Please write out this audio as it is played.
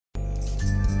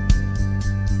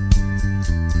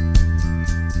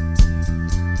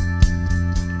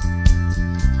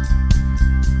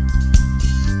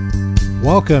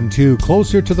Welcome to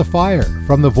Closer to the Fire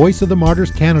from the Voice of the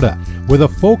Martyrs Canada, with a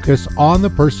focus on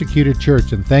the persecuted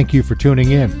church, and thank you for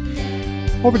tuning in.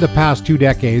 Over the past 2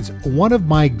 decades, one of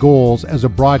my goals as a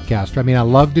broadcaster, I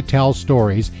love to tell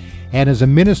stories, and as a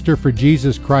minister for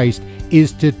Jesus Christ,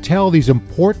 is to tell these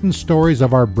important stories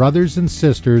of our brothers and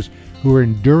sisters who are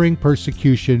enduring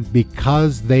persecution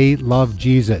because they love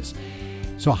Jesus.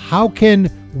 So how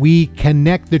can we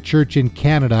connect the church in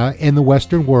Canada and the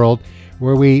Western world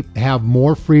where we have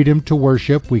more freedom to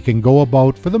worship? We can go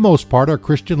about, for the most part, our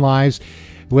Christian lives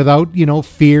without,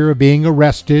 fear of being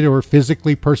arrested or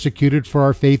physically persecuted for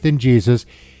our faith in Jesus.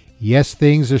 Yes,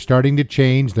 things are starting to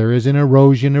change. There is an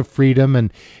erosion of freedom,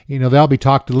 and, that'll be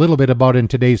talked a little bit about in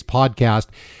today's podcast.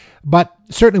 But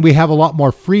certainly we have a lot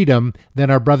more freedom than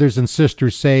our brothers and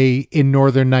sisters, say, in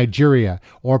northern Nigeria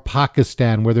or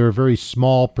Pakistan, where there are a very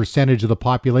small percentage of the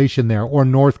population there, or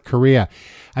North Korea.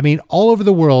 All over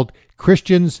the world,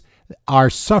 Christians are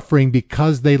suffering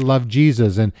because they love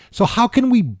Jesus. And so how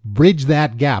can we bridge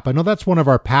that gap? I know that's one of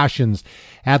our passions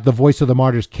at the Voice of the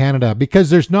Martyrs Canada, because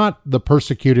there's not the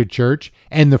persecuted church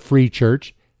and the free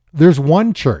church. There's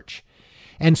one church.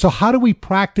 And so how do we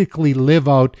practically live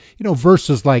out,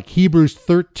 verses like Hebrews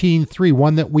 13:3,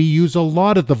 one that we use a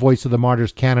lot at the Voice of the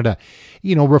Martyrs Canada,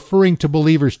 referring to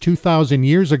believers 2,000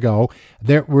 years ago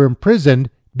that were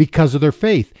imprisoned because of their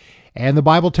faith. And the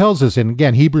Bible tells us, and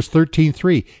again, Hebrews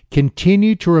 13:3,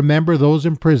 continue to remember those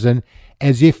in prison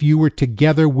as if you were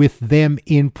together with them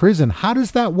in prison. How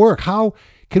does that work? How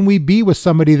can we be with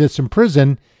somebody that's in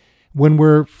prison when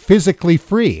we're physically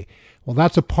free? Well,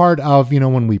 that's a part of,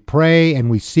 when we pray and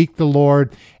we seek the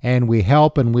Lord and we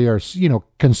help and we are,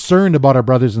 concerned about our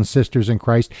brothers and sisters in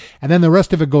Christ. And then the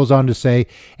rest of it goes on to say,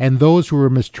 and those who were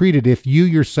mistreated, if you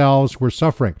yourselves were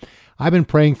suffering. I've been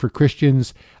praying for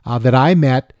Christians that I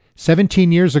met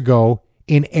 17 years ago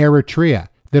in Eritrea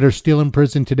that are still in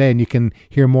prison today. And you can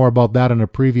hear more about that on a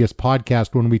previous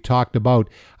podcast when we talked about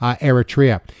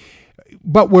Eritrea.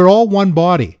 But we're all one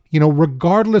body,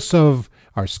 regardless of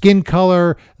our skin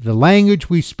color, the language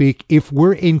we speak. If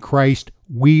we're in Christ,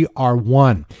 we are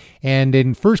one. And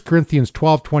in 1 Corinthians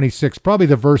 12:26, probably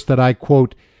the verse that I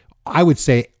quote, I would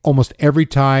say almost every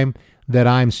time that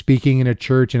I'm speaking in a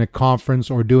church, in a conference,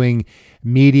 or doing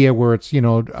media where it's,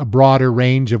 a broader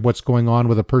range of what's going on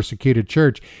with a persecuted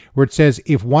church, where it says,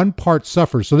 if one part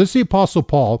suffers. So this is the Apostle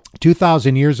Paul,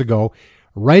 2,000 years ago,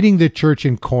 writing the church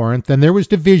in Corinth, and there was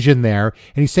division there.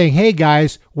 And he's saying, hey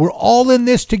guys, we're all in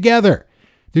this together.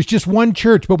 There's just one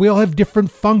church, but we all have different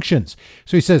functions.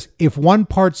 So he says, if one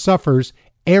part suffers,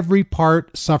 every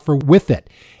part suffer with it.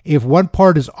 If one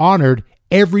part is honored,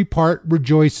 every part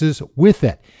rejoices with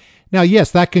it. Now,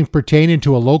 yes, that can pertain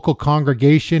into a local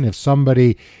congregation. If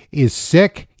somebody is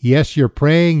sick, yes, you're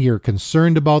praying, you're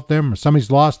concerned about them, or somebody's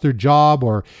lost their job,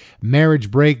 or marriage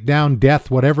breakdown,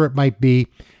 death, whatever it might be.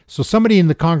 So somebody in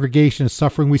the congregation is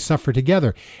suffering, we suffer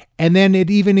together. And then it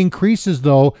even increases,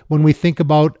 though, when we think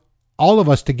about all of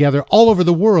us together, all over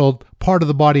the world, part of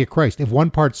the body of Christ. If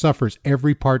one part suffers,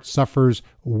 every part suffers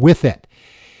with it.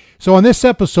 So on this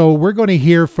episode, we're going to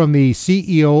hear from the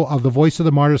CEO of the Voice of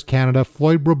the Martyrs Canada,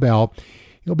 Floyd Brobbel.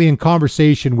 He'll be in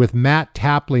conversation with Matt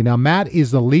Tapley. Now, Matt is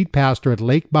the lead pastor at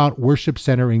Lakemount Worship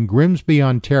Center in Grimsby,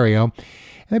 Ontario. And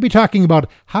they'll be talking about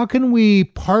how can we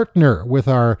partner with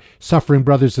our suffering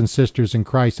brothers and sisters in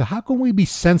Christ. So how can we be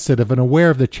sensitive and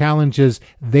aware of the challenges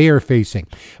they are facing?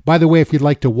 By the way, if you'd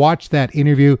like to watch that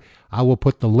interview, I will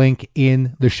put the link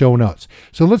in the show notes.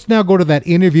 So let's now go to that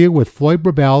interview with Floyd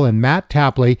Brobbel and Matt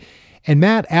Tapley. And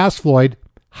Matt asked Floyd,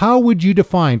 how would you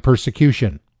define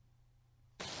persecution?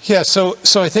 Yeah, so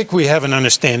I think we have an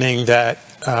understanding that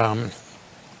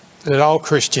that all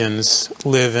Christians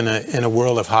live in a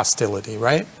world of hostility,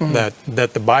 right? Mm-hmm.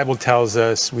 That the Bible tells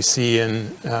us. We see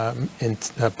in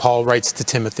Paul writes to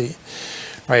Timothy,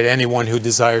 right? Anyone who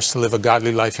desires to live a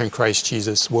godly life in Christ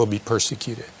Jesus will be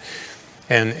persecuted.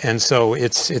 And so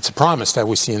it's a promise that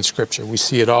we see in Scripture. We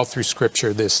see it all through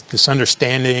Scripture, this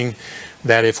understanding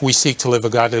that if we seek to live a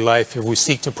godly life, if we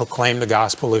seek to proclaim the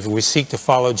gospel, if we seek to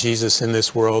follow Jesus in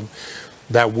this world,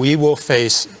 that we will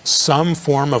face some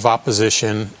form of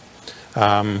opposition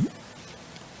of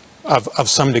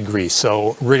some degree.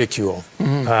 So ridicule,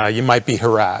 you might be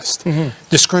harassed,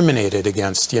 discriminated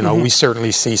against. We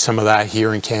certainly see some of that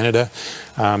here in Canada.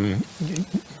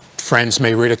 Friends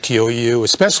may ridicule you,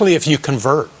 especially if you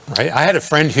convert, right? I had a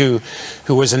friend who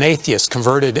was an atheist,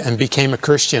 converted and became a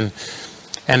Christian,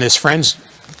 and his friends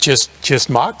just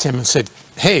mocked him and said,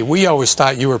 hey, we always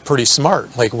thought you were pretty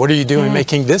smart. Like, what are you doing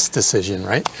making this decision,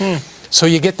 right? So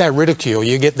you get that ridicule,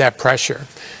 you get that pressure.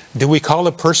 Do we call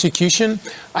it persecution?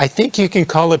 I think you can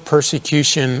call it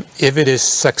persecution if it is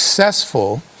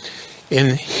successful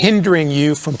in hindering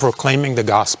you from proclaiming the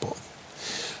gospel.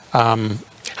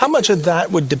 How much of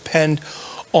that would depend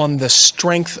on the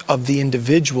strength of the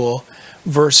individual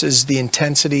versus the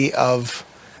intensity of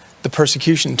the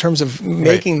persecution in terms of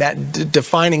making that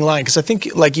defining line? Because I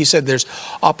think, like you said, there's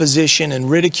opposition and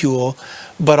ridicule,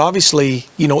 but obviously,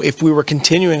 you know, if we were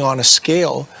continuing on a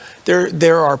scale,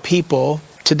 there are people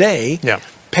today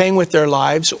paying with their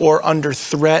lives or under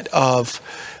threat of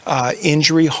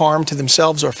injury, harm to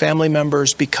themselves or family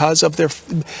members because of their,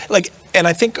 and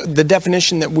I think the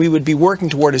definition that we would be working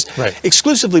toward is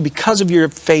exclusively because of your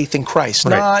faith in Christ,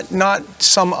 not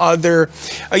some other,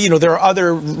 there are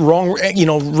other wrong,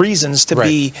 reasons to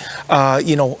be,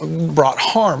 brought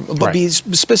harm, but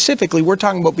specifically, we're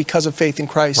talking about because of faith in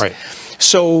Christ.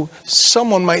 So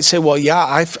someone might say, well,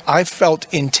 yeah, I've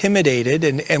felt intimidated,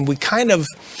 and we kind of,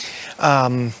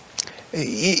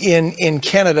 in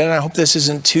Canada, and I hope this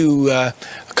isn't too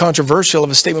controversial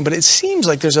of a statement, but it seems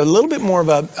like there's a little bit more of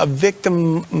a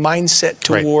victim mindset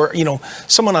toward,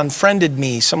 someone unfriended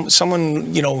me,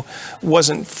 someone,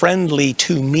 wasn't friendly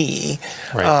to me.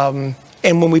 And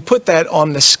when we put that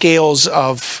on the scales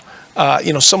of,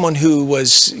 someone who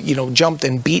was, jumped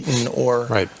and beaten or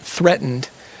threatened,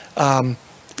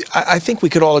 I think we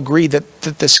could all agree that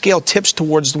the scale tips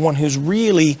towards the one who's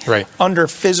really under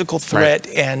physical threat,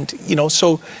 and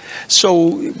so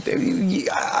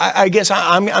I guess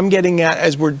I'm getting at,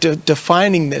 as we're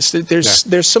defining this, that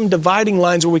there's some dividing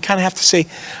lines where we kind of have to say,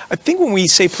 I think when we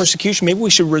say persecution, maybe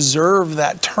we should reserve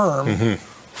that term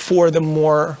for the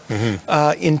more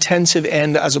intensive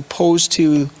end, as opposed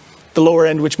to the lower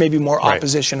end, which may be more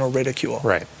opposition or ridicule.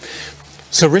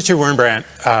 So Richard Wurmbrand,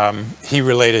 he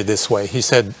related this way. He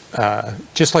said,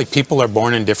 just like people are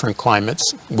born in different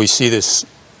climates, we see this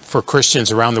for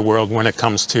Christians around the world when it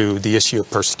comes to the issue of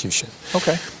persecution.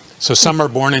 So some are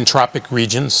born in tropic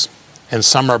regions, and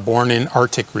some are born in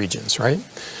Arctic regions, right?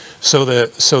 So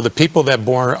the people that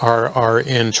are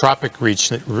in tropic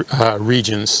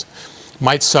regions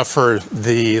might suffer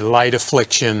the light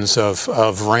afflictions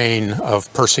of rain,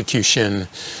 of persecution.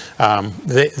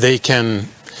 They can,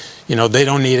 they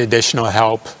don't need additional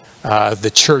help.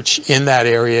 The church in that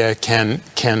area can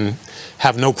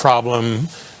have no problem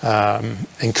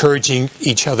encouraging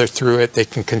each other through it. They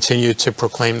can continue to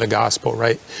proclaim the gospel,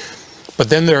 right? But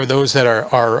then there are those that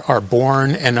are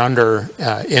born and under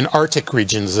in Arctic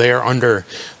regions. They are under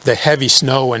the heavy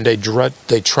snow, and they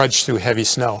trudge through heavy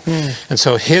snow. And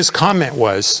so his comment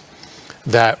was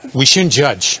that we shouldn't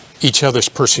judge each other's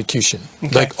persecution.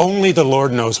 Like, only the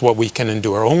Lord knows what we can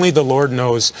endure. Only the Lord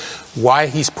knows why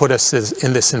he's put us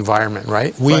in this environment,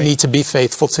 right? We need to be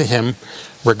faithful to him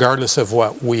regardless of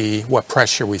what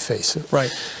pressure we face.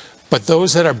 But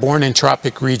those that are born in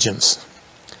tropic regions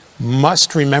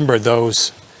must remember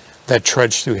those that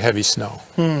trudge through heavy snow.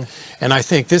 And I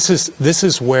think this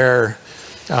is where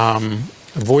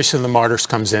Voice of the Martyrs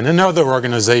comes in, and other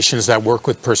organizations that work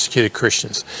with persecuted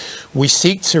Christians. We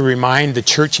seek to remind the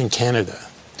church in Canada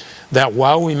that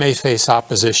while we may face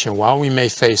opposition, while we may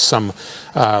face some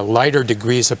lighter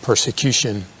degrees of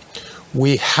persecution,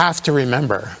 we have to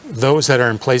remember those that are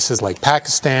in places like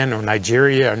Pakistan or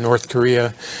Nigeria or North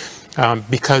Korea,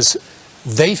 because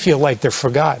they feel like they're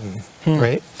forgotten,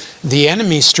 right? The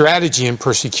enemy's strategy in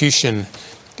persecution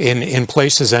in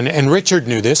places, and Richard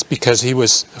knew this because he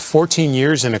was 14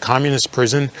 years in a communist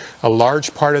prison, a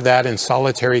large part of that in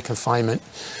solitary confinement,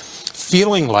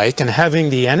 feeling like and having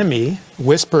the enemy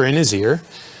whisper in his ear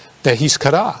that he's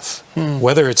cut off.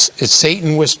 Whether it's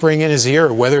Satan whispering in his ear,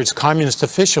 or whether it's communist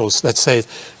officials that say,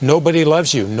 nobody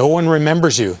loves you, no one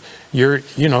remembers you,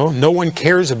 no one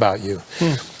cares about you.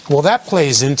 Well, that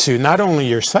plays into not only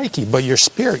your psyche, but your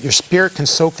spirit. Your spirit can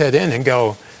soak that in and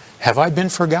go, have I been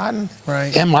forgotten?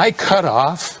 Am I cut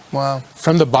off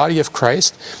from the body of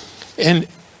Christ? And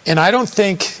I don't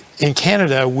think in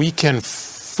Canada we can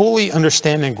fully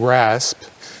understand and grasp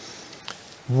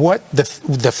what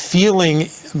the feeling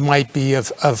might be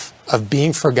of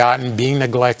being forgotten, being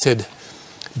neglected,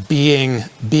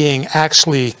 being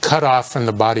actually cut off from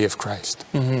the body of Christ.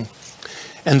 And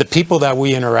the people that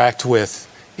we interact with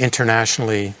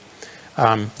internationally,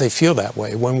 they feel that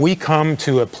way. When we come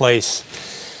to a place,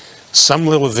 some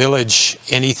little village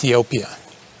in Ethiopia,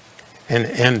 and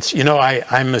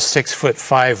I'm a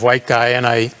 6'5" white guy, and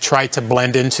I try to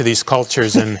blend into these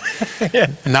cultures, and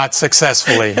not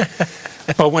successfully.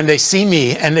 But when they see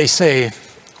me and they say,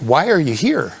 why are you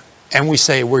here? And we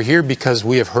say, we're here because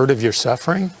we have heard of your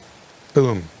suffering.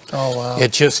 Boom. Oh, wow.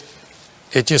 It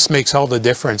just makes all the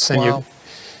difference. And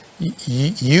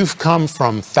you've come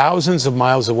from thousands of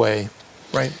miles away,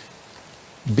 Right.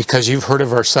 because you've heard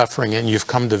of our suffering and you've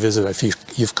come to visit us.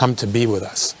 You've come to be with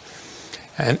us.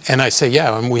 And I say,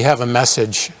 yeah, and we have a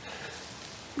message.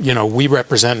 You know, we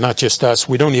represent not just us.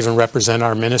 We don't even represent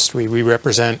our ministry. We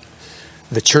represent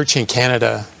the church in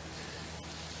Canada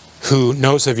who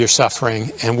knows of your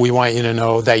suffering, and we want you to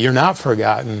know that you're not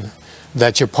forgotten,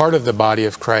 that you're part of the body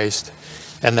of Christ,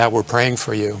 and that we're praying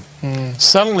for you.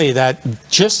 Suddenly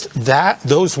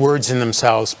those words in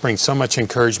themselves bring so much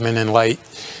encouragement and light,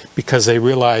 because they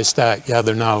realize that, yeah,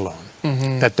 they're not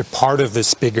alone, that they're part of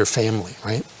this bigger family,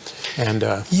 right? And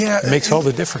it makes all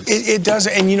the difference. It does.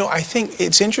 And, you know, I think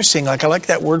it's interesting. Like, I like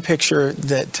that word picture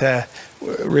that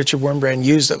Richard Wurmbrand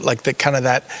used, like the kind of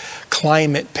that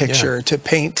climate picture to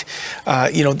paint.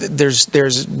 You know,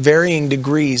 there's varying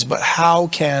degrees, but how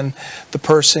can the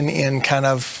person in kind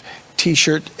of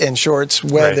T-shirt and shorts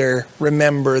weather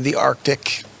remember the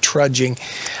Arctic trudging,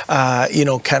 you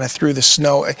know, kind of through the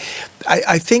snow?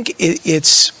 I think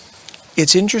it's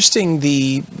interesting,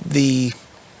 the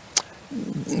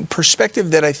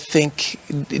perspective that I think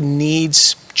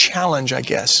needs challenge, I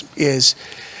guess, is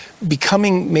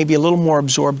becoming maybe a little more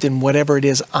absorbed in whatever it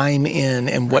is I'm in,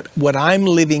 and what I'm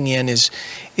living in is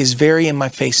very in my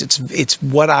face. It's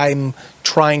what I'm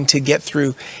trying to get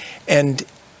through, and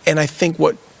I think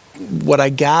what I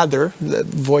gather, the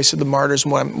voice of the martyrs,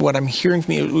 and what I'm hearing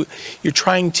from you, you're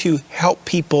trying to help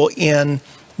people in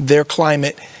their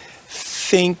climate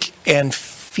think and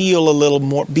feel a little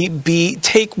more,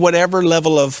 take whatever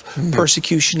level of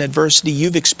persecution, adversity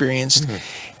you've experienced,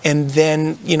 and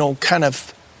then, you know, kind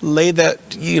of lay that,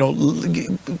 you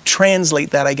know, translate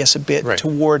that, I guess, a bit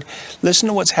toward, listen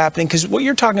to what's happening. Because what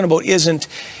you're talking about isn't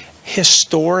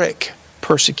historic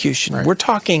persecution. We're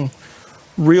talking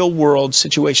real world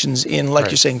situations in,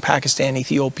 like you're saying, Pakistan,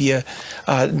 Ethiopia,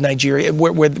 Nigeria,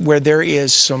 where there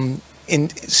is some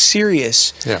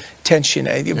serious tension.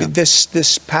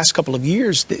 This past couple of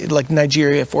years, like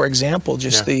Nigeria, for example,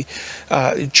 just the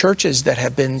churches that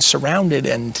have been surrounded,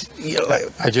 and you know,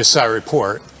 I just saw a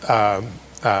report,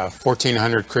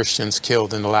 1,400 Christians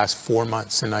killed in the last 4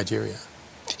 months in Nigeria.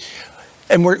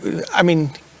 And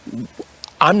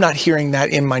I'm not hearing that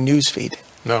in my news feed.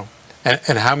 No.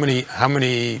 And how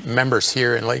many members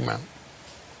here in Lakemount?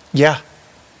 Yeah,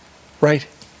 right.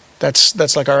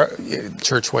 That's like our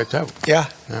church wiped out. Yeah.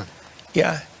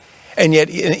 And yet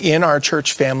in our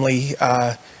church family,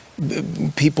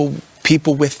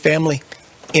 people with family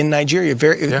in Nigeria,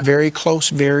 very close,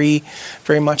 very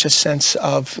much a sense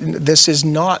of this is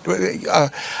not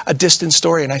a distant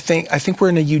story. And I think we're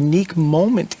in a unique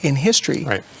moment in history,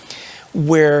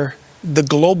 where the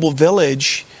global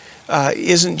village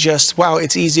isn't just, wow,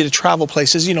 it's easy to travel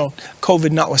places, you know,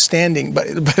 COVID notwithstanding, but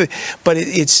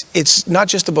it's not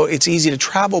just about it's easy to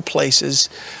travel places,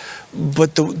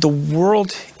 but the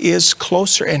world is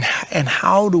closer, and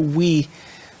how do we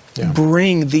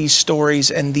bring these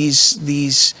stories and these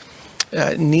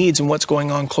needs and what's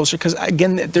going on closer? Because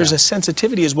again, there's a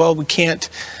sensitivity as well. We can't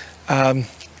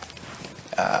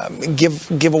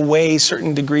give away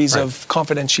certain degrees of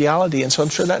confidentiality, and so I'm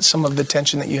sure that's some of the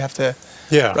tension that you have to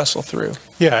wrestle through.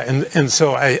 And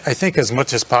so I think as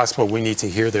much as possible we need to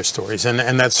hear their stories,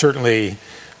 and that's certainly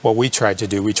what we tried to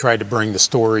do. We tried to bring the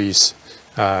stories,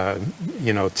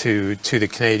 you know, to the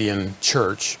Canadian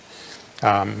church,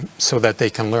 so that they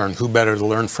can learn. Who better to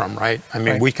learn from, right? I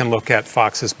mean, we can look at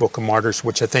Fox's Book of Martyrs,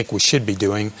 which I think we should be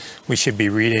doing. We should be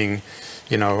reading,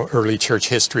 you know, early church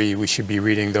history. We should be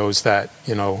reading those that,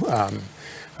 you know,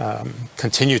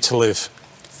 continue to live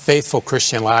faithful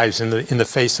Christian lives in the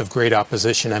face of great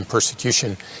opposition and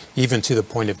persecution, even to the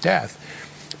point of death.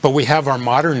 But we have our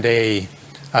modern day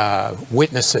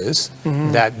witnesses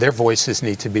that their voices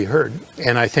need to be heard.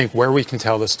 And I think where we can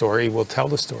tell the story, we'll tell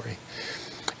the story.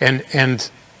 And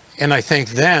I think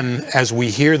then, as we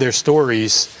hear their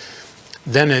stories,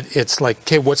 then it's like,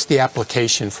 okay, what's the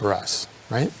application for us,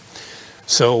 right?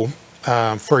 So,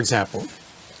 for example,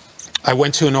 I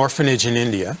went to an orphanage in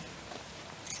India,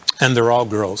 and they're all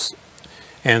girls.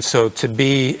 And so to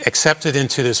be accepted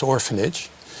into this orphanage,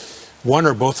 one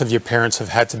or both of your parents have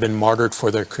had to been martyred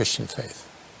for their Christian faith.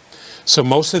 So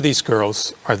most of these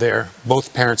girls are there.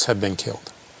 Both parents have been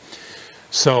killed.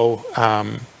 So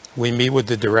we meet with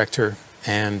the director,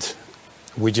 and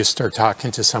we just start talking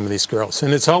to some of these girls.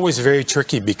 And it's always very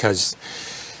tricky because,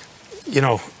 you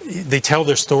know, they tell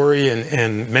their story,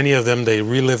 and many of them, they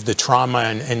relive the trauma,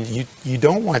 and you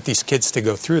don't want these kids to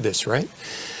go through this, right?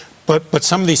 But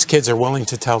some of these kids are willing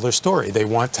to tell their story. They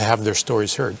want to have their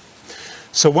stories heard.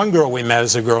 So one girl we met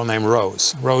is a girl named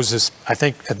Rose. Rose is, I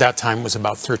think at that time, was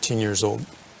about 13 years old.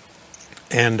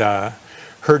 And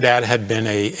her dad had been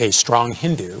a strong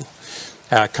Hindu,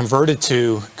 converted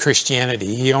to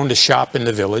Christianity. He owned a shop in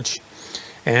the village,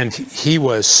 and he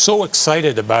was so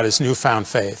excited about his newfound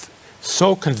faith,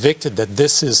 so convicted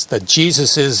that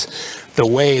Jesus is the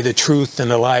way, the truth,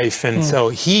 and the life. And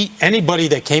so anybody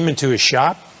that came into his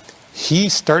shop, he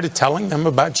started telling them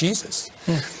about Jesus.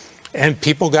 And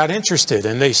people got interested,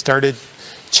 and they started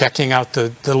checking out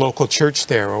the local church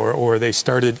there, or they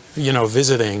started,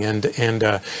 visiting,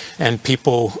 and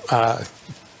people,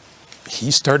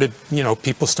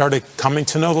 people started coming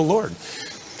to know the Lord.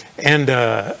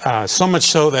 And so much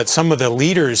so that some of the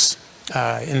leaders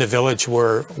in the village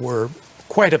were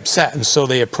quite upset. And so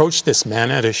they approached this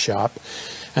man at his shop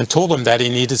and told him that he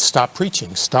needed to stop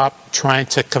preaching, stop trying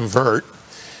to convert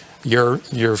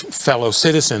your fellow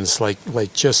citizens,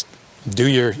 like just do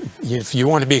if you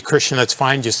want to be a Christian, that's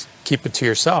fine, just keep it to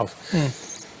yourself.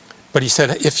 But he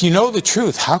said, if you know the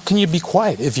truth, how can you be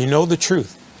quiet? If you know the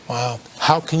truth, wow,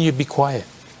 how can you be quiet?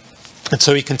 And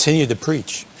so he continued to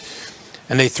preach.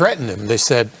 And they threatened him. They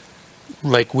said,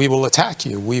 we will attack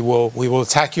you. We will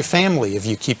attack your family if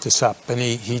you keep this up. And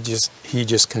he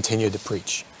just continued to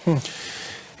preach.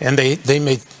 And they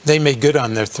made good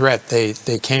on their threat. They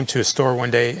came to a store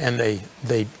one day and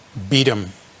they beat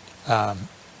him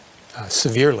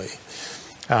severely,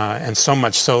 and so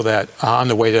much so that on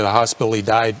the way to the hospital he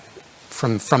died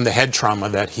from the head trauma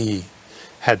that he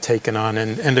had taken on.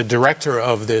 And the director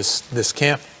of this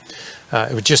camp,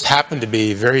 it just happened to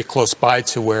be very close by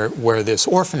to where this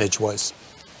orphanage was,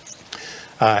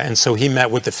 and so he met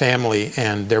with the family,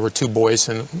 and there were 2 boys,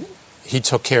 and he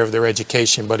took care of their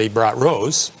education. But he brought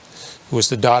Rose, who was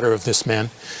the daughter of this man,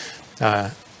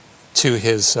 to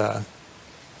his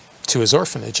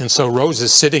orphanage. And so Rose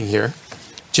is sitting here,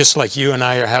 just like you and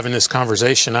I are having this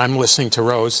conversation. I'm listening to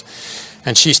Rose,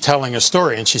 and she's telling a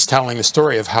story, and she's telling the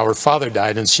story of how her father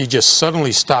died, and she just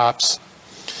suddenly stops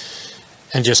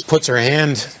and just puts her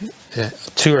hand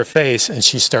to her face, and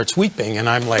she starts weeping. And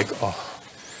I'm like, oh,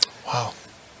 wow,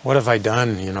 what have I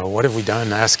done? What have we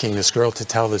done asking this girl to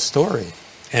tell this story?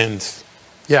 And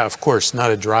yeah, of course,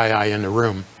 not a dry eye in the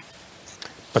room,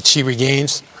 but she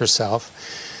regains herself.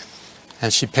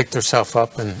 And she picked herself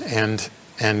up and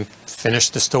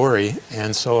finished the story.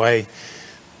 And so I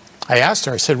asked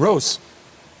her, I said, Rose,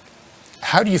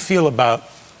 how do you feel about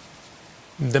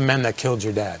the men that killed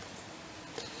your dad?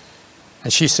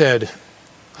 And she said,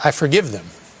 I forgive them.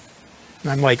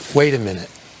 And I'm like, wait a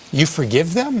minute, you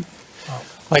forgive them? Oh.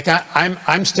 Like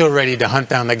I'm still ready to hunt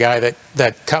down the guy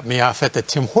that cut me off at the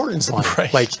Tim Hortons line.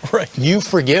 Right. You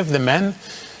forgive the men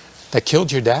that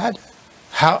killed your dad?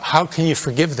 How can you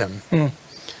forgive them?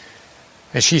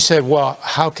 And she said, well,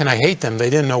 how can I hate them? They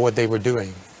didn't know what they were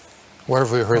doing. Where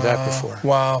have we heard that before?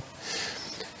 Wow.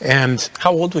 And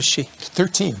how old was she?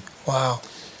 13. Wow.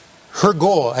 Her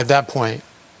goal at that point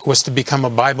was to become a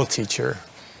Bible teacher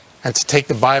and to take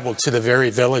the Bible to the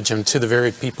very village and to the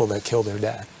very people that killed their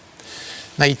dad.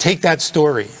 Now you take that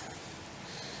story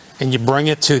and you bring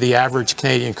it to the average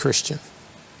Canadian Christian,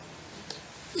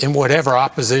 in whatever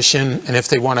opposition, and if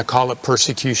they want to call it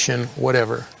persecution,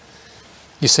 whatever.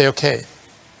 You say, okay,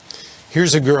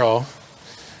 here's a girl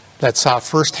that saw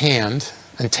firsthand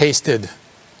and tasted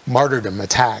martyrdom,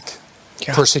 attack,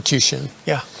 persecution,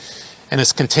 and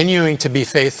is continuing to be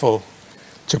faithful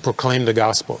to proclaim the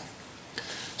gospel.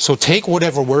 So take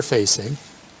whatever we're facing.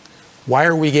 Why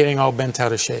are we getting all bent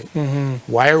out of shape?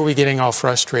 Why are we getting all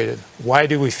frustrated? Why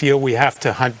do we feel we have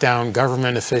to hunt down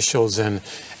government officials and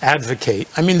advocate?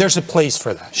 I mean, there's a place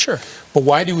for that. Sure. But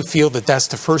why do we feel that that's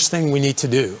the first thing we need to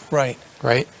do? Right.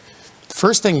 The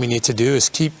first thing we need to do is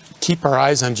keep our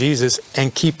eyes on Jesus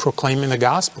and keep proclaiming the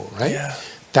gospel, right? Yeah.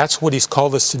 That's what he's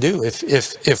called us to do.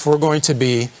 If we're going to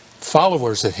be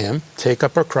followers of him, take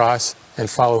up our cross and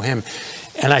follow him.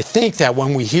 And I think that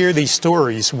when we hear these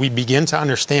stories, we begin to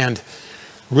understand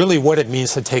really what it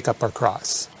means to take up our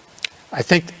cross. I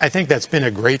think that's been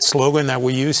a great slogan that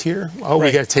we use here.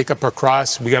 We got to take up our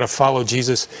cross. We got to follow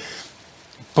Jesus.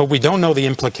 But we don't know the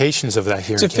implications of that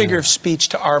here. It's a figure of speech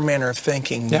to our manner of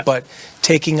thinking. But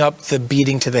taking up the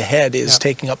beating to the head is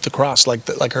taking up the cross,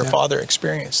 like her father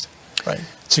experienced. Right.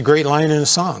 It's a great line in a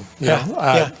song. You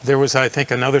know? There was, I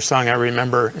think, another song I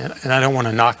remember, and I don't want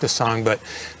to knock the song, but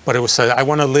it was, I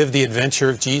want to live the adventure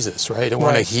of Jesus, right? I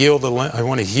want to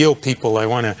heal people. I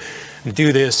want to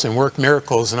do this and work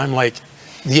miracles. And I'm like,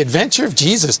 the adventure of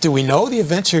Jesus, do we know the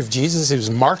adventure of Jesus? It was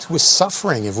marked with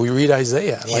suffering if we read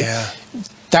Isaiah.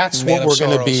 That's what we're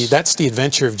going to be. That's the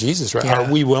adventure of Jesus, right?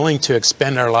 Are we willing to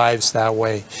expend our lives that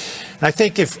way? And I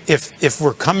think if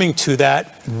we're coming to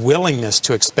that willingness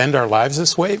to expend our lives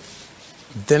this way,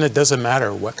 then it doesn't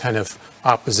matter what kind of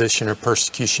opposition or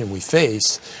persecution we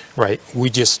face, right? We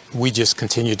just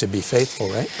continue to be faithful,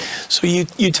 right? So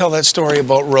you tell that story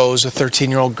about Rose, a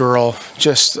 13-year-old girl,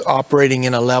 just operating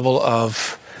in a level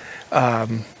of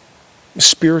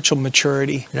spiritual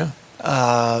maturity,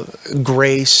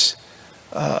 grace,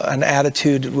 an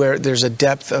attitude where there's a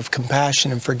depth of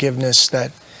compassion and forgiveness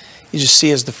that you just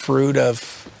see as the fruit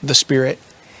of the Spirit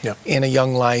in a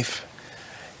young life.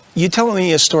 You tell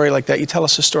me a story like that, you tell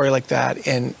us a story like that,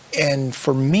 and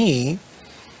for me,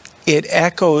 it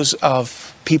echoes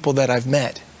of people that I've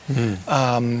met,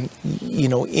 you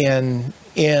know,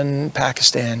 in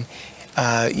Pakistan,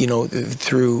 you know,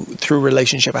 through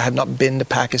relationship. I have not been to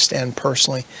Pakistan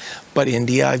personally, but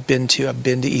India I've been to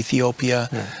Ethiopia.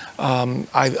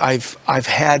 I've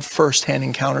had firsthand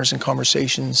encounters and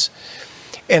conversations.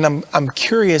 And I'm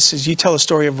curious, as you tell the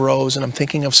story of Rose, and I'm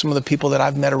thinking of some of the people that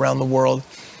I've met around the world,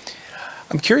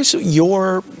 I'm curious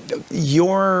your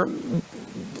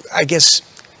I guess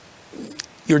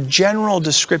your general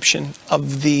description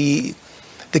of the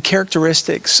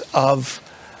characteristics of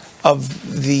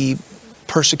the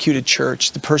persecuted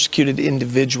church, the persecuted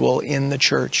individual in the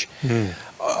church.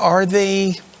 Are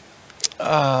they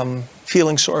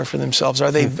feeling sorry for themselves?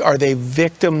 Are they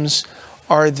victims?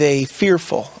 Are they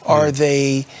fearful? Are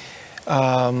they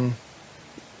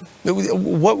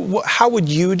how would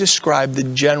you describe the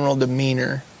general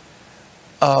demeanor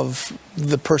of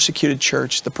the persecuted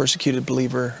church, the persecuted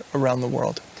believer around the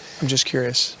world? I'm just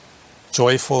curious.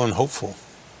 Joyful and hopeful.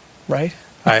 Right?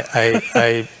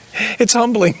 I it's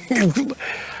humbling. And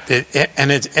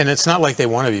it's not like they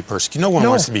want to be persecuted. No one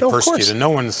wants to be persecuted. No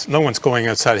one's going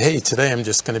outside, hey, today I'm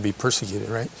just going to be persecuted,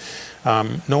 right?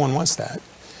 No one wants that.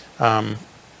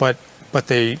 But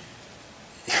they,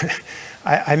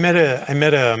 I met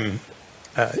in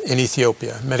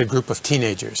Ethiopia, met a group of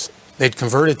teenagers. They'd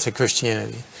converted to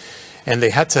Christianity, and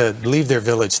they had to leave their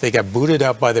village. They got booted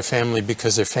out by their family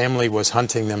because their family was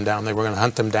hunting them down. They were going to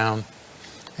hunt them down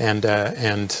and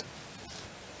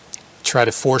try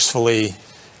to forcefully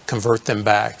convert them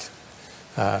back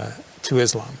to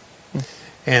Islam.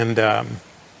 And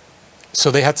so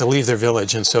they had to leave their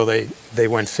village, and so they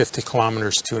went 50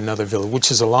 kilometers to another village,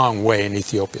 which is a long way in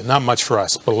Ethiopia. Not much for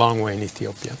us, but a long way in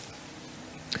Ethiopia.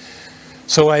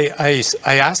 So I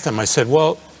asked them, I said,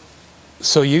 well,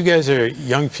 so you guys are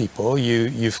young people,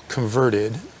 you've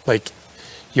converted, like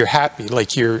you're happy,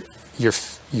 like you've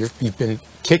been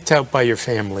kicked out by your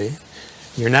family,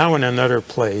 you're now in another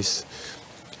place,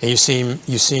 and you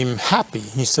seem happy.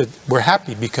 He said, we're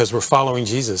happy because we're following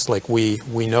Jesus. Like we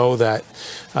know that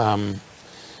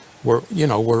we're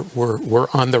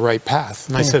on the right path.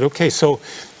 And I said, okay, so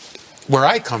where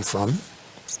I come from,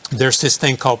 there's this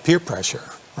thing called peer pressure,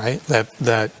 right?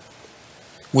 That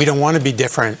we don't want to be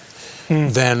different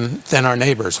than our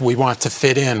neighbors. We want to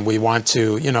fit in. We want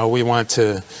to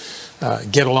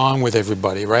get along with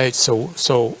everybody, right?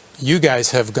 So you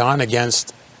guys have gone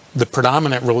against the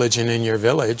predominant religion in your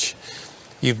village.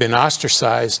 You've been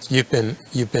ostracized. You've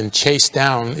been chased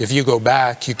down. If you go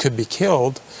back, you could be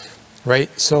killed, right?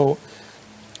 So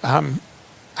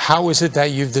how is it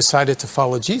that you've decided to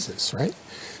follow Jesus, right?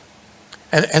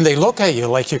 And they look at you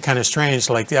like you're kind of strange,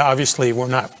 like, yeah, obviously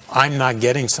I'm not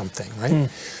getting something, right?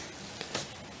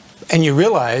 And you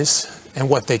realize, and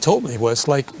what they told me was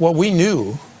like, well, we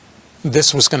knew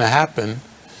this was going to happen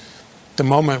the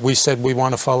moment we said we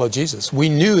want to follow Jesus. We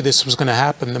knew this was going to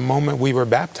happen the moment we were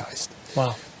baptized.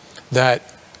 Wow. That,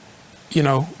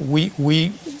 we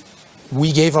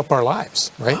gave up our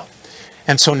lives, right? Wow.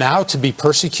 And so now to be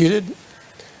persecuted,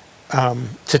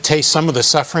 to taste some of the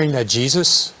suffering that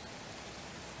Jesus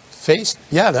faced,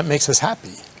 yeah, that makes us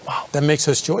happy. Wow. That makes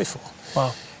us joyful.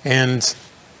 Wow. And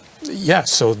yeah,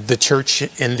 so the church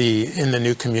in the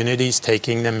new communities,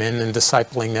 taking them in and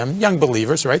discipling them, young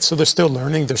believers, right? So they're still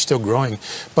learning, they're still growing,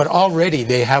 but already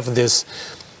they have this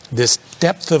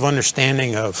depth of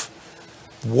understanding of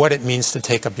what it means to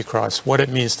take up your cross, what it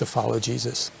means to follow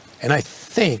Jesus. And I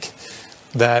think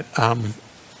that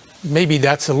maybe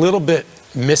that's a little bit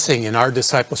missing in our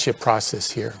discipleship process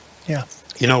here. Yeah.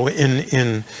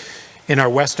 In our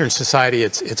Western society,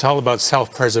 it's all about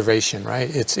self-preservation, right?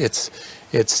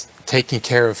 It's taking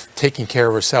care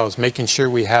of ourselves, making sure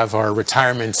we have our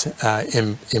retirements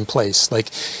in place.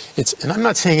 Like and I'm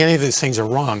not saying any of these things are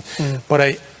wrong, but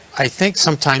I think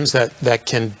sometimes that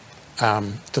can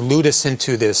delude us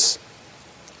into this,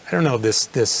 I don't know,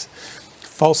 this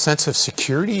false sense of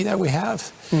security that we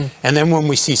have. And then when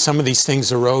we see some of these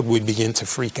things erode, we begin to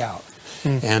freak out.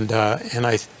 And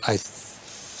I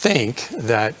think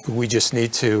that we just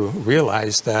need to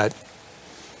realize that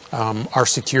our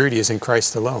security is in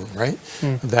Christ alone, right?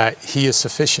 That He is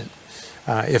sufficient.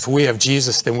 If we have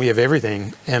Jesus, then we have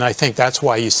everything. And I think that's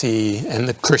why you see, and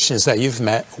the Christians that you've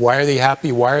met, why are they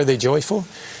happy? Why are they joyful?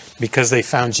 Because they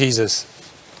found Jesus.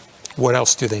 What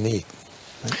else do they need?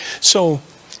 Right? So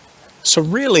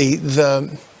really,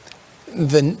 the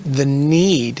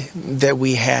need that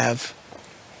we have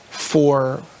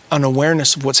for an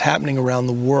awareness of what's happening around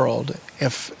the world,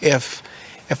 if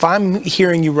I'm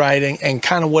hearing you right, and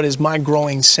kind of what is my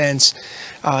growing sense,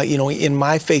 in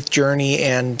my faith journey,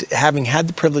 and having had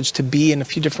the privilege to be in a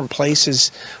few different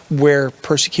places where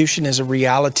persecution is a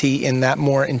reality in that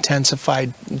more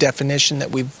intensified definition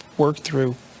that we've worked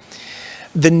through,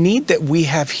 the need that we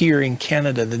have here in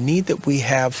Canada, the need that we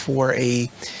have for a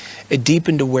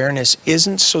deepened awareness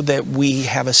isn't so that we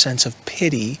have a sense of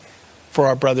pity for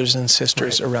our brothers and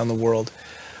sisters around the world,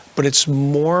 but it's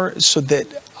more so that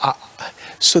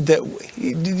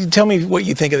tell me what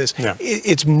you think of this. Yeah.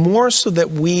 It's more so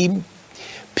that we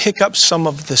pick up some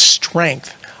of the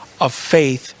strength of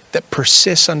faith that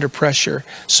persists under pressure,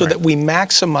 so that we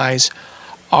maximize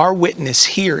our witness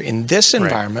here in this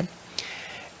environment.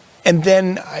 And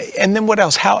then what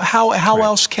else? How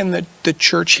else can the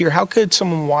church here? How could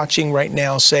someone watching right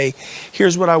now say,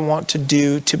 "Here's what I want to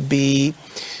do to be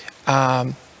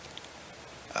an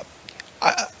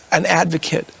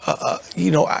advocate"?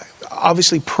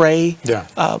 Obviously pray. Yeah.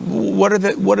 What are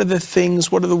the things?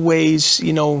 What are the ways?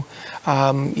 And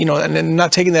I'm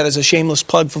not taking that as a shameless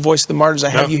plug for Voice of the Martyrs. I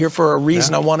have you here for a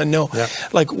reason. I want to know,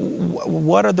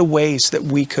 what are the ways that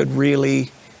we could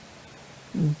really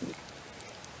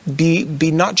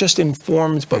be not just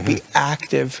informed, but be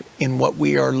active in what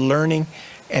we are learning,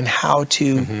 and how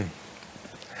to do,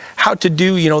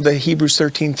 the Hebrews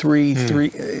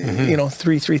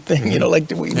 13:3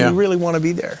 thing, we really want to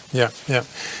be there. Yeah.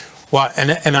 Well,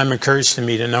 and I'm encouraged to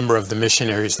meet a number of the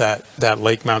missionaries that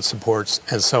Lakemount supports.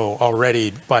 And so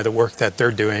already by the work that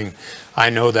they're doing, I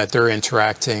know that they're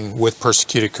interacting with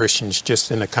persecuted Christians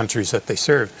just in the countries that they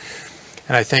serve.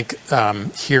 And I think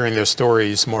hearing their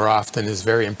stories more often is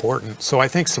very important. So I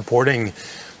think supporting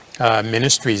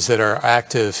ministries that are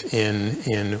active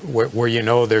in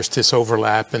where there's this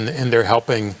overlap, and they're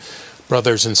helping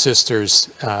brothers and sisters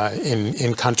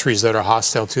in countries that are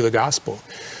hostile to the gospel.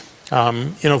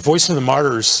 Voice of the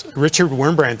Martyrs, Richard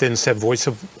Wurmbrand didn't set Voice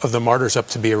of the Martyrs up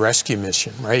to be a rescue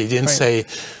mission, right? He didn't say,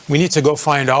 we need to go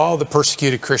find all the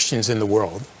persecuted Christians in the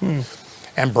world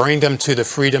and bring them to the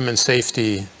freedom and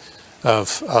safety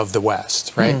of the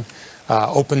West, right?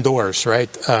 Open doors, right?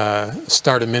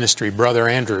 Start a ministry, Brother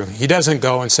Andrew. He doesn't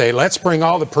go and say, let's bring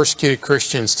all the persecuted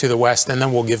Christians to the West and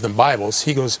then we'll give them Bibles.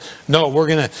 He goes, no, we're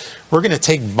gonna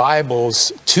take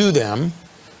Bibles to them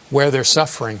where they're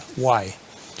suffering. Why?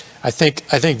 I think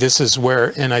this is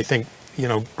where, and I think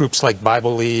groups like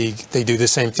Bible League, they do the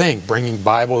same thing, bringing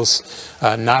Bibles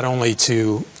not only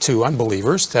to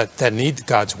unbelievers that need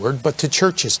God's word, but to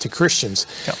churches, to Christians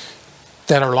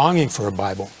that are longing for a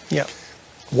Bible. Yeah.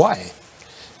 Why?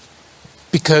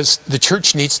 Because the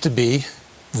church needs to be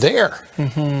there,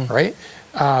 right?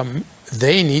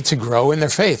 They need to grow in their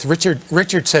faith.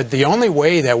 Richard said the only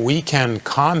way that we can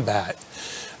combat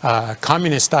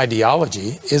communist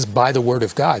ideology is by the Word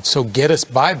of God. So get us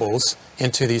Bibles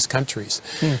into these countries.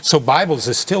 So Bibles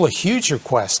is still a huge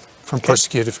request from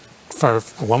persecuted,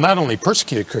 not only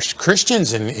persecuted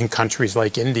Christians in countries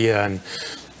like India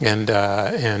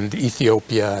and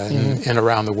Ethiopia and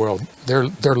around the world.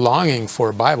 They're longing for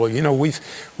a Bible.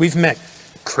 We've met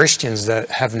Christians that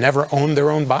have never owned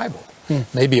their own Bible.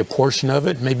 Maybe a portion of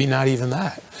it, maybe not even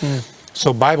that.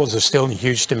 So Bibles are still in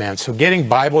huge demand. So getting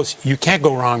Bibles, you can't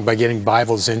go wrong by getting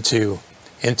Bibles into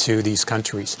these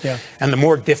countries. Yeah. And the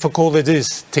more difficult it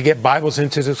is to get Bibles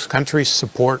into those countries,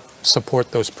 support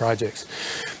those projects.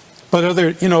 But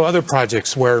other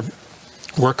projects where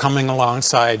we're coming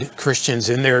alongside Christians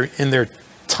in their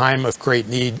time of great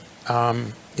need.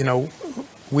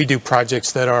 We do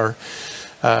projects that are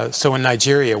so in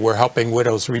Nigeria, we're helping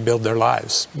widows rebuild their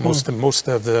lives.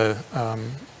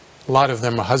 A lot of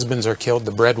them, husbands are killed,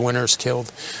 the breadwinners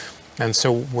killed. And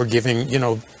so we're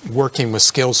working with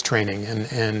skills training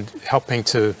and helping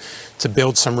to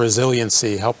build some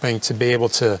resiliency, helping to be able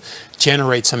to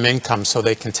generate some income so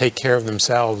they can take care of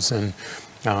themselves and,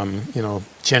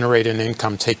 generate an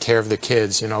income, take care of the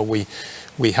kids.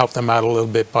 We help them out a little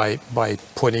bit by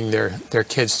putting their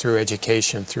kids through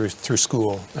education, through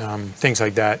school, things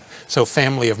like that. So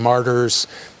Family of Martyrs,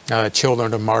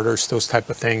 Children of Martyrs, those type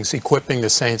of things, equipping the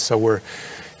saints. So we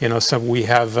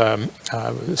have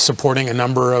supporting a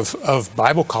number of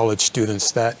Bible college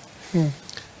students that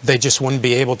they just wouldn't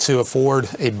be able to afford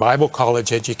a Bible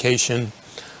college education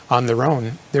on their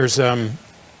own. There's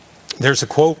a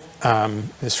quote,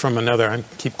 it's from another, I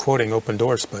keep quoting Open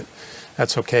Doors, but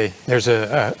that's okay. There's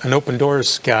an Open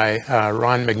Doors guy,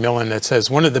 Ron McMillan, that says,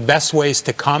 one of the best ways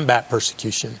to combat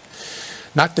persecution,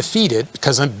 not defeat it,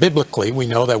 because biblically we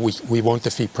know that we won't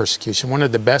defeat persecution. One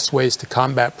of the best ways to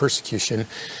combat persecution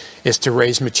is to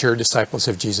raise mature disciples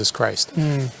of Jesus Christ.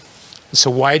 So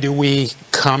why do we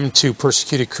come to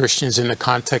persecuted Christians in the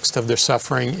context of their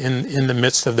suffering, in the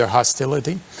midst of their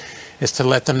hostility? Is to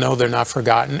let them know they're not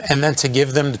forgotten, and then to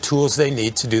give them the tools they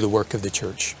need to do the work of the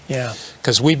church. Yeah.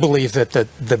 Because we believe that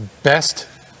the best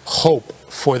hope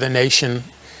for the nation,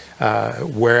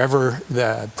 wherever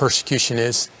the persecution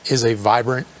is a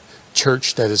vibrant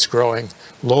church that is growing,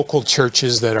 local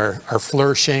churches that are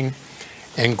flourishing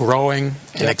and growing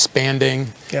and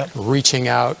expanding, reaching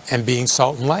out and being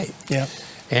salt and light.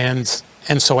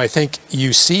 And so I think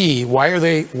you see, why are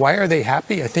they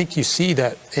happy? I think you see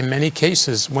that in many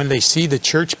cases, when they see the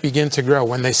church begin to grow,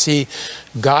 when they see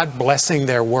God blessing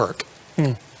their work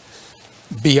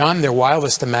beyond their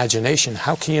wildest imagination,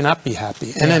 how can you not be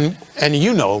happy? And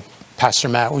you know, Pastor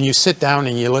Matt, when you sit down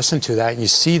and you listen to that and you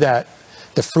see that,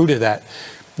 the fruit of that,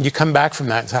 you come back from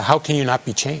that, so how can you not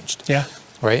be changed?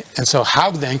 Right? And so how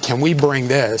then can we bring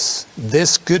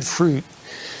this good fruit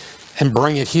and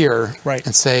bring it here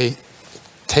and say,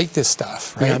 take this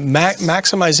stuff, right?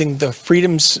 Maximizing the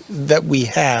freedoms that we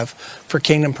have for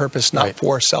kingdom purpose, not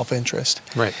for self-interest.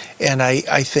 Right. And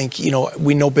I think,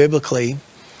 we know biblically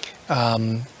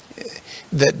that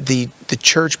the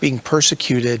church being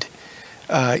persecuted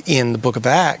in the book of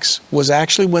Acts was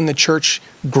actually when the church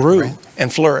grew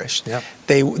and flourished.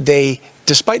 They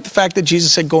despite the fact that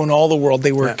Jesus said, go in all the world,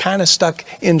 they were kind of stuck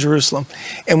in Jerusalem.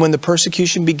 And when the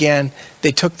persecution began,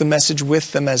 they took the message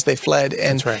with them as they fled.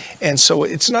 And, and so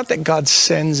it's not that God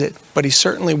sends it, but he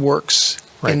certainly works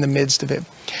in the midst of it.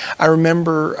 I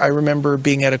remember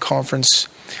being at a conference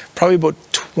probably about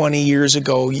 20 years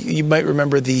ago. You might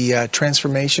remember the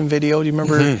transformation video. Do you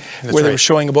remember where they were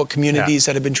showing about communities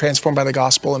that had been transformed by the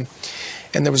gospel?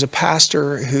 And there was a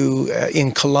pastor who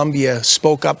in Colombia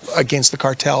spoke up against the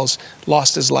cartels,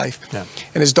 lost his life.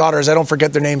 And his daughters, I don't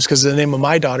forget their names because the name of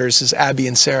my daughters is Abby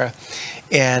and Sarah.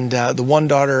 And the one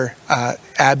daughter,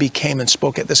 Abby, came and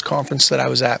spoke at this conference that I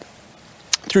was at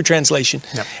through translation,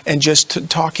 and just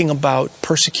talking about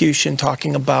persecution,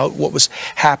 talking about what was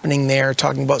happening there,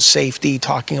 talking about safety,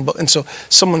 talking about, and so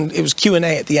it was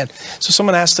Q&A at the end. So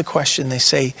someone asked the question, they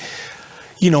say,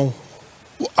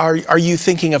 are you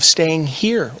thinking of staying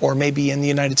here or maybe in the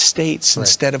United States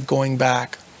instead of going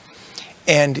back?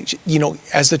 And,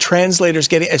 as the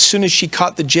translator's as soon as she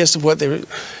caught the gist of what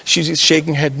she was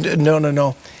shaking her head,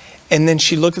 no. And then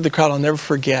she looked at the crowd, I'll never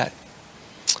forget.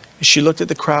 She looked at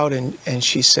the crowd and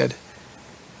she said,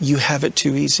 you have it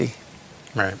too easy.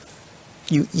 Right.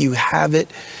 You have it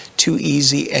too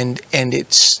easy, and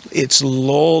it's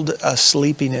lulled a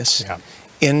sleepiness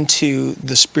into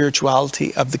the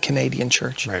spirituality of the Canadian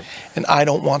church. And I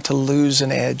don't want to lose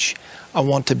an edge. I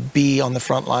want to be on the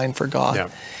front line for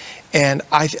God. And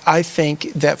I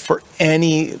think that for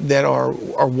any that are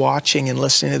watching and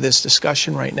listening to this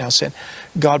discussion right now, saying,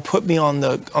 God, put me on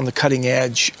the cutting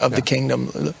edge of the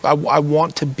kingdom. I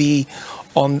want to be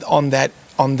on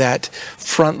that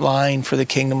front line for the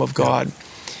kingdom of God.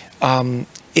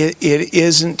 It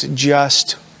isn't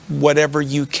just whatever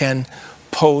you can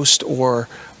post or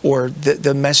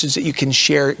the message that you can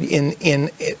share in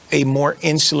a more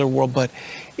insular world, but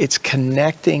it's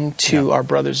connecting to our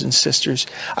brothers and sisters.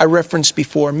 I referenced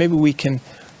before, maybe we can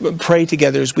pray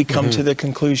together as we come to the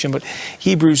conclusion, but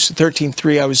Hebrews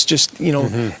 13:3, I was just,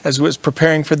 as I was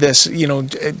preparing for this,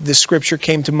 the scripture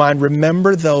came to mind.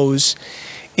 Remember those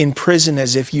in prison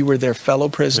as if you were their fellow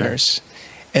prisoners,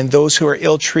 and those who are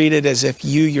ill-treated as if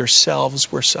you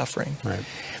yourselves were suffering.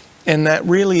 And that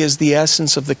really is the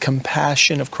essence of the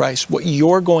compassion of Christ. What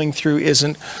you're going through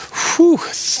isn't,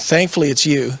 thankfully it's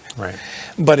you.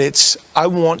 But it's, I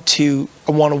want to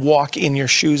walk in your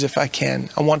shoes if I can.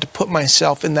 I want to put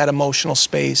myself in that emotional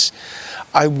space.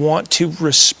 I want to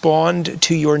respond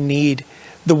to your need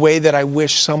the way that I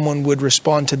wish someone would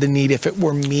respond to the need if it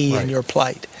were me in your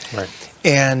plight.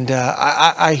 And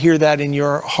I hear that in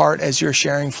your heart as you're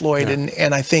sharing, Floyd.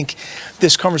 And I think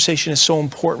this conversation is so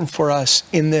important for us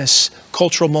in this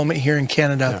cultural moment here in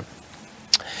Canada,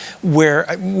 where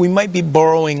we might be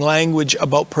borrowing language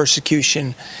about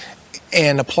persecution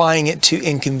and applying it to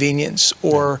inconvenience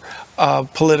or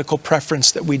political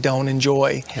preference that we don't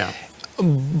enjoy.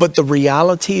 But the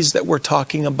realities that we're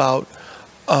talking about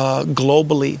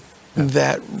globally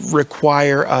that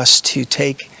require us to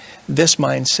take this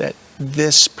mindset,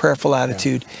 this prayerful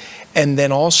attitude, and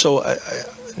then also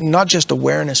not just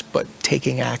awareness, but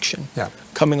taking action. Yeah.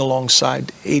 Coming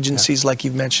alongside agencies like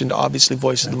you've mentioned, obviously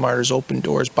Voice of the Martyrs, Open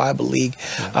Doors, Bible League,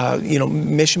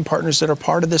 mission partners that are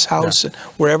part of this house and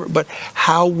wherever, but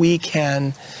how we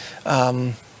can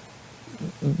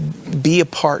be a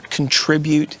part,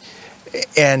 contribute,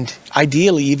 and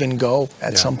ideally even go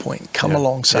at some point, come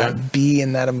alongside, be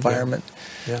in that environment.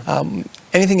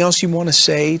 Anything else you want to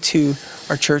say to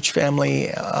our church family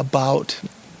about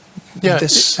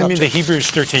this subject? I mean, the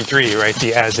Hebrews 13:3, right?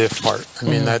 The as if part. I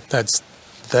mean,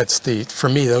 that's the, for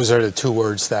me, those are the two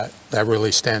words that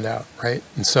really stand out, right?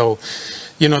 And so,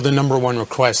 the number one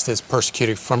request is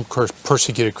from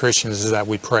persecuted Christians is that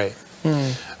we pray.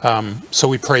 So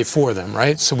we pray for them,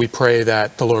 right? So we pray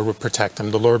that the Lord would protect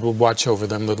them, the Lord would watch over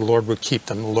them, that the Lord would keep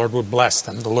them, the Lord would bless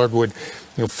them, the Lord would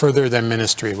further their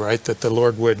ministry, right? That the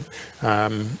Lord would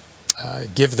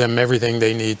give them everything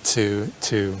they need to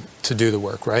do the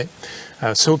work, right?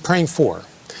 So we're praying for.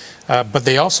 But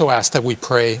they also ask that we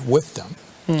pray with them.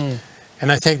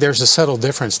 And I think there's a subtle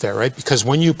difference there, right? Because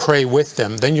when you pray with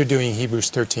them, then you're doing Hebrews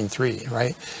 13:3,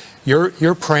 right?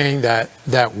 You're praying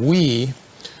that we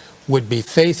would be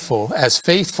faithful as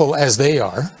they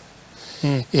are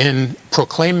in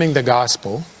proclaiming the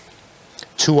gospel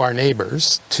to our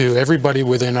neighbors, to everybody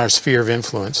within our sphere of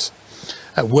influence,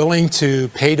 willing to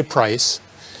pay the price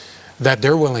that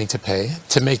they're willing to pay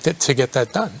to get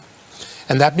that done.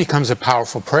 And that becomes a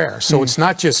powerful prayer. So it's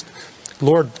not just,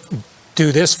 Lord,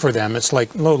 do this for them. It's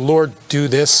like, no, Lord, do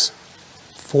this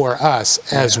for us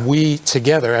as we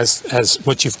together, as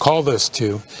what you've called us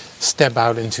to, step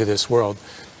out into this world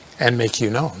and make you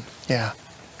known. Yeah.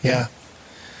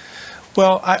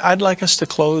 Well, I'd like us to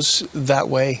close that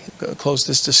way, close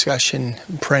this discussion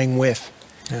praying with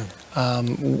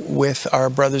our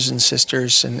brothers and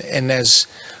sisters. And as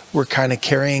we're kind of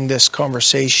carrying this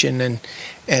conversation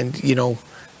and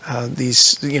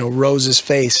these, Rose's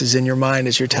face is in your mind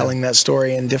as you're telling that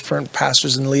story, and different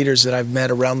pastors and leaders that I've met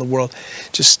around the world,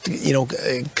 just,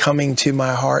 coming to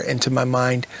my heart and to my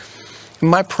mind.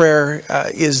 My prayer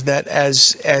is that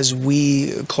as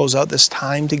we close out this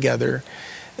time together,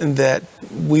 that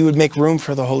we would make room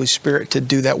for the Holy Spirit to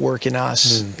do that work in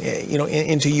us,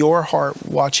 into your heart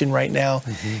watching right now.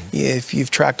 If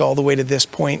you've tracked all the way to this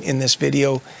point in this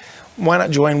video, why not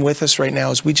join with us right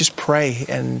now as we just pray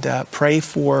and pray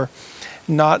for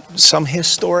not some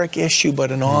historic issue,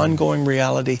 but an ongoing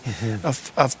reality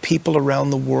of people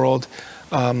around the world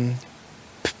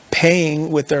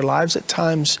paying with their lives at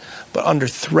times, but under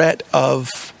threat of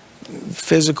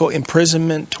physical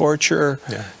imprisonment, torture,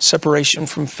 separation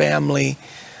from family,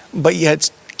 but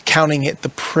yet counting it the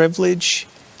privilege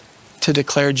to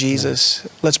declare Jesus.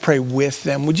 Let's pray with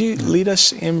them. Would you lead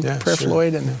us in prayer, sure.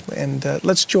 Floyd? And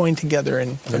let's join together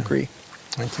and agree.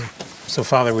 Thank you. So,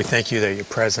 Father, we thank you that your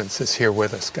presence is here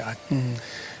with us, God.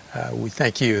 We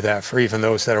thank you that for even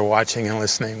those that are watching and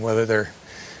listening, whether they're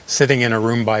sitting in a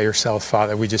room by yourself,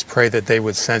 Father, we just pray that they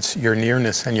would sense your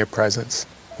nearness and your presence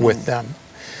with them.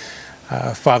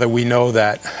 Father, we know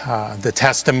that the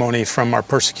testimony from our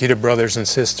persecuted brothers and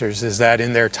sisters is that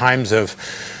in their times of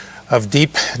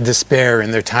deep despair,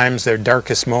 in their times, their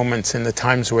darkest moments, in the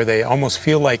times where they almost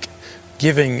feel like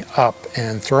giving up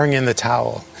and throwing in the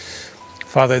towel,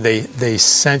 Father, they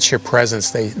sense your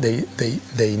presence.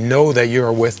 They know that you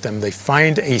are with them. They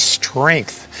find a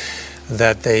strength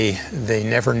that they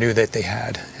never knew that they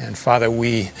had. And Father,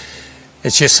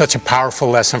 it's just such a powerful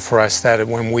lesson for us that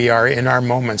when we are in our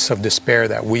moments of despair,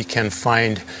 that we can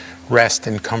find rest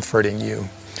and comfort in you.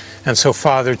 And so,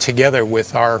 Father, together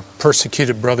with our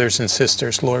persecuted brothers and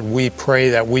sisters, Lord, we pray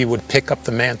that we would pick up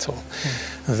the mantle,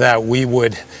 that we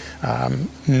would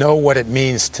know what it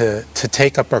means to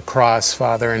take up our cross,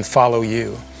 Father, and follow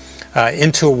you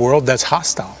into a world that's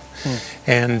hostile.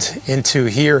 And into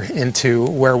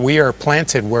where we are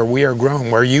planted, where we are grown,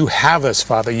 where you have us,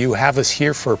 Father. You have us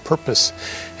here for a purpose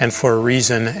and for a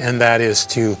reason, and that is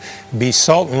to be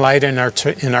salt and light in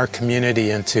our community,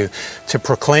 and to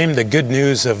proclaim the good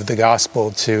news of the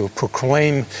gospel, to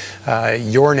proclaim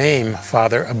your name,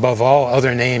 Father, above all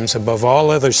other names, above all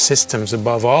other systems,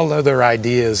 above all other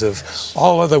ideas, of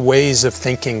all other ways of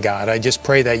thinking, God. I just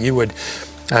pray that you would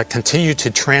continue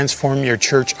to transform your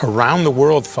church around the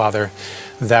world, Father,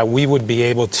 that we would be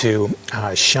able to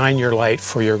shine your light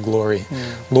for your glory.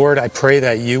 Lord, I pray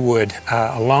that you would,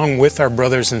 along with our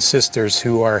brothers and sisters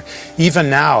who are, even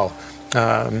now,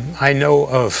 I know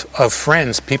of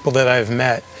friends, people that I've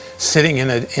met, sitting in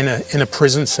a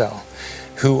prison cell,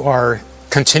 who are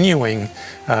continuing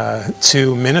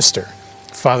to minister.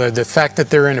 Father, the fact that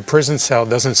they're in a prison cell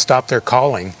doesn't stop their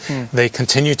calling. They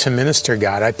continue to minister,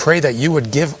 God. I pray that you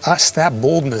would give us that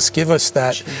boldness, give us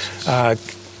that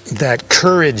that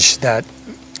courage, that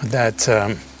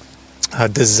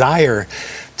desire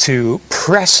to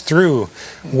press through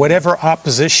whatever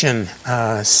opposition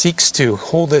seeks to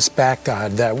hold us back,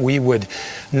 God, that we would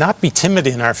not be timid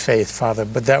in our faith, Father,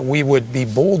 but that we would be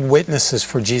bold witnesses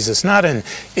for Jesus, not an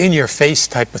in-your-face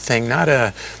type of thing, not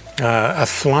a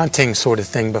flaunting sort of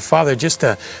thing, but Father, just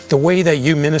the way that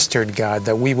you ministered, God,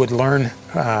 that we would learn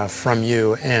from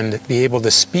you and be able to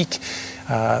speak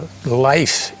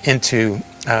life into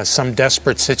some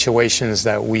desperate situations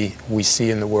that we see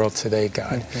in the world today,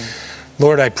 God.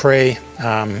 Lord, I pray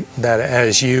that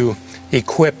as you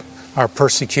equip our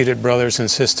persecuted brothers and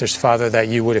sisters, Father, that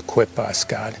you would equip us,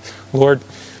 God. Lord,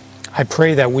 I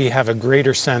pray that we have a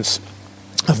greater sense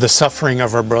of the suffering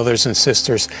of our brothers and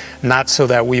sisters, not so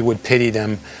that we would pity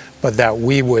them, but that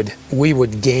we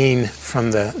would gain from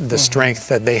the strength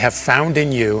that they have found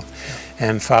in you.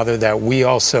 And Father, that we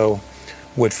also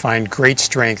would find great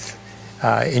strength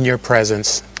in your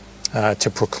presence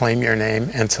to proclaim your name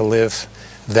and to live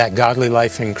that godly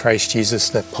life in Christ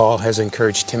Jesus that Paul has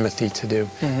encouraged Timothy to do,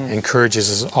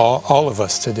 encourages us all of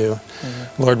us to do.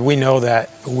 Lord, we know that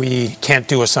we can't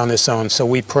do us on this own, so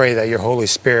we pray that your Holy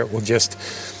Spirit will just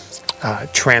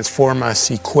transform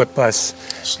us, equip us,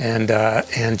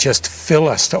 and just fill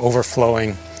us to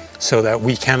overflowing so that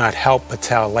we cannot help but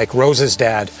tell, like Rose's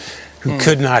dad, who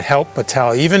could not help but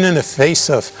tell, even in the face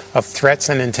of threats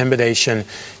and intimidation,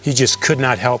 he just could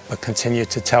not help but continue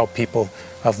to tell people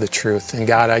of the truth. And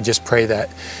God, I just pray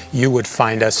that you would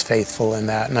find us faithful in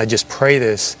that. And I just pray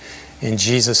this in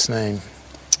Jesus' name.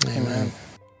 Amen.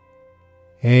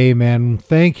 Amen.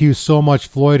 Thank you so much,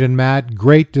 Floyd and Matt.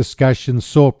 Great discussion.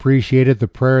 So appreciated the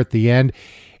prayer at the end.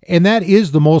 And that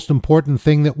is the most important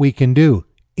thing that we can do,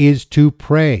 is to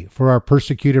pray for our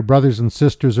persecuted brothers and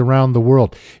sisters around the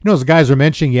world. You know, as the guys are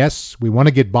mentioning, yes, we want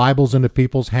to get Bibles into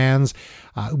people's hands.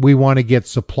 We want to get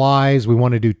supplies. We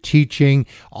want to do teaching.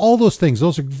 All those things,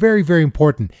 those are very, very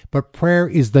important. But prayer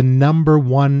is the number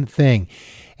one thing.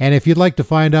 And if you'd like to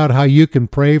find out how you can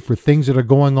pray for things that are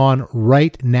going on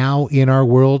right now in our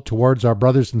world towards our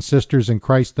brothers and sisters in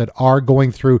Christ that are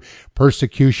going through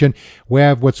persecution, we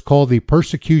have what's called the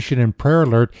Persecution and Prayer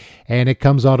Alert, and it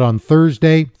comes out on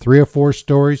Thursday, 3 or 4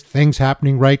 stories, things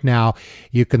happening right now.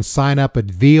 You can sign up at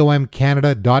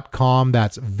vomcanada.com.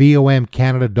 That's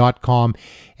vomcanada.com.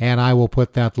 And I will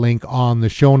put that link on the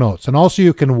show notes. And also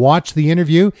you can watch the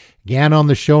interview, again, on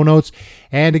the show notes.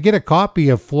 And to get a copy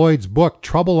of Floyd's book,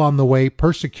 Trouble on the Way,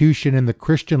 Persecution in the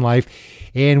Christian Life,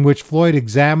 in which Floyd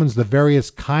examines the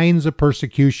various kinds of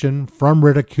persecution, from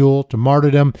ridicule to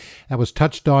martyrdom, that was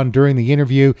touched on during the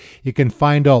interview. You can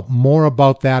find out more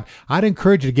about that. I'd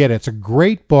encourage you to get it. It's a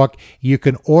great book. You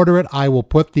can order it. I will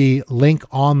put the link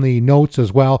on the notes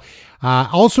as well.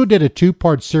 Also did a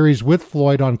 2-part series with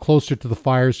Floyd on Closer to the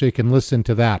Fire, so you can listen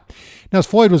to that. Now, as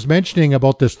Floyd was mentioning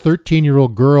about this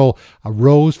 13-year-old girl,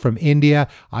 Rose from India,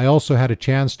 I also had a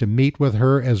chance to meet with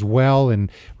her as well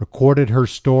and recorded her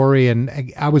story.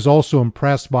 And I was also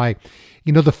impressed by,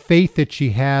 the faith that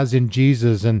she has in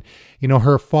Jesus. And,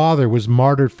 her father was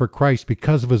martyred for Christ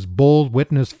because of his bold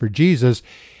witness for Jesus.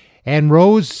 And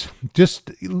Rose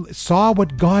just saw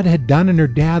what God had done in her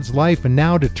dad's life and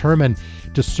now determined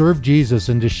to serve Jesus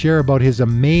and to share about his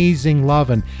amazing love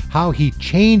and how he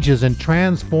changes and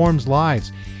transforms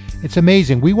lives. It's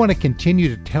amazing. We want to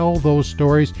continue to tell those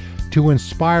stories to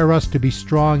inspire us to be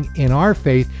strong in our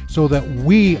faith so that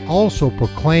we also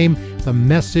proclaim the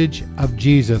message of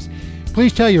Jesus.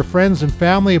 Please tell your friends and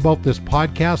family about this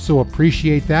podcast, so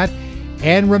appreciate that.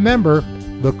 And remember,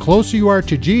 the closer you are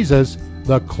to Jesus,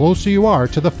 the closer you are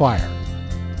to the fire.